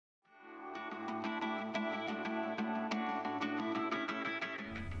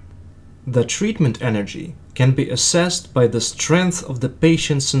The treatment energy can be assessed by the strength of the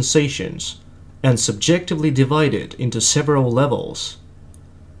patient's sensations and subjectively divided into several levels.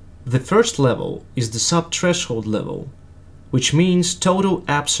 The first level is the subthreshold level, which means total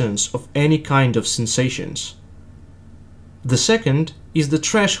absence of any kind of sensations. The second is the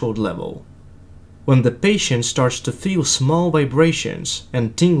threshold level, when the patient starts to feel small vibrations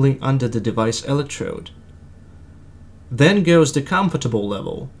and tingling under the device electrode. Then goes the comfortable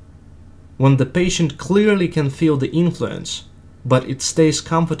level, when the patient clearly can feel the influence, but it stays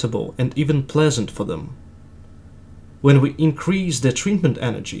comfortable and even pleasant for them. When we increase the treatment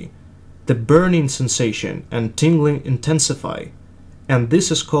energy, the burning sensation and tingling intensify, and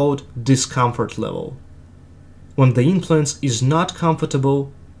this is called discomfort level, when the influence is not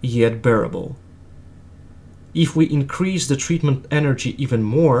comfortable yet bearable. If we increase the treatment energy even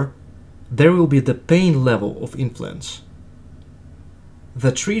more, there will be the pain level of influence.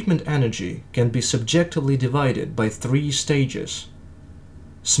 The treatment energy can be subjectively divided by 3 stages: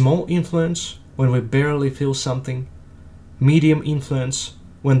 small influence, when we barely feel something; medium influence,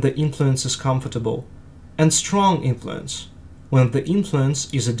 when the influence is comfortable; and strong influence, when the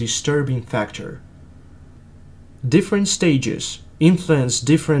influence is a disturbing factor. Different stages influence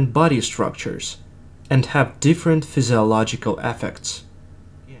different body structures and have different physiological effects.